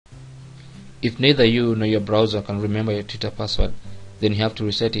If neither you nor your browser can remember your Twitter password, then you have to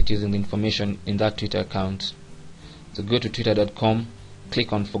reset it using the information in that Twitter account. So go to twitter.com,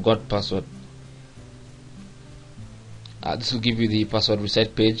 click on forgot password. This will give you the password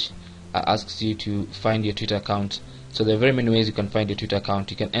reset page. Asks you to find your Twitter account. So there are very many ways you can find your Twitter account.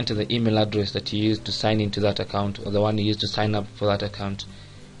 You can enter the email address that you used to sign into that account, or the one you used to sign up for that account.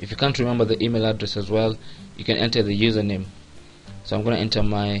 If you can't remember the email address as well, you can enter the username. So I'm going to enter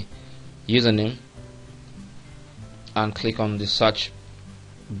my username and click on the search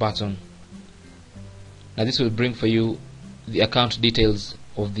button. Now this will bring for you the account details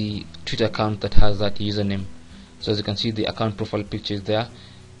of the Twitter account that has that username. So as you can see, the account profile picture is there.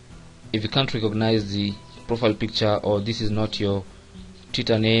 If you can't recognize the profile picture, or this is not your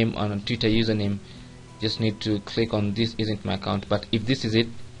Twitter name or Twitter username, just need to click on this isn't my account. But if this is it,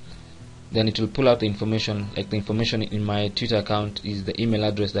 then it will pull out the information. Like the information in my Twitter account is the email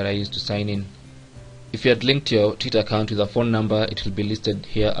address that I used to sign in. If you had linked your Twitter account with a phone number, it will be listed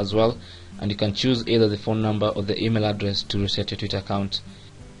here as well, and you can choose either the phone number or the email address to reset your Twitter account.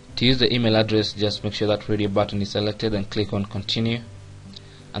 To use the email address, just make sure that radio button is selected and click on continue,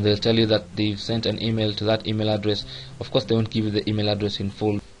 and they'll tell you that they've sent an email to that email address. Of course, they won't give you the email address in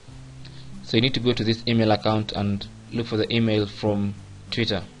full, so you need to go to this email account and look for the email from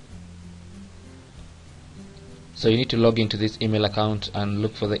Twitter. So you need to log into this email account and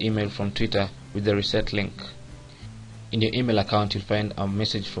look for the email from Twitter with the reset link. In your email account, you'll find a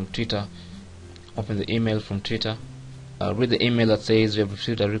message from Twitter. Open the email from Twitter. Read the email that says you have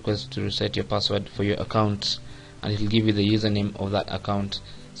received a request to reset your password for your account, and it will give you the username of that account.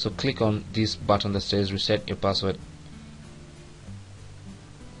 So click on this button that says reset your password.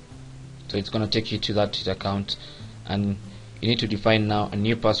 So it's going to take you to that Twitter account, and you need to define now a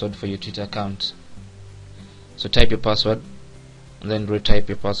new password for your Twitter account. So type your password and then retype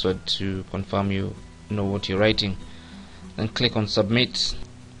your password to confirm you know what you're writing. Then click on submit,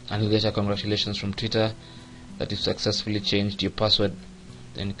 and you'll get a congratulations from Twitter that you've successfully changed your password.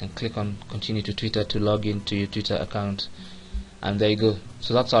 Then you can click on continue to Twitter to log into your Twitter account, and there you go.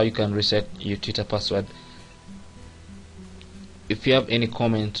 So that's how you can reset your Twitter password. If you have any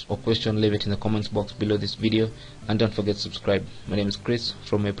comment or question, leave it in the comments box below this video, and don't forget to subscribe. My name is Chris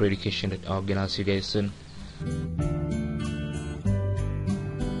from MapleEducation.org, and I'll see you guys soon.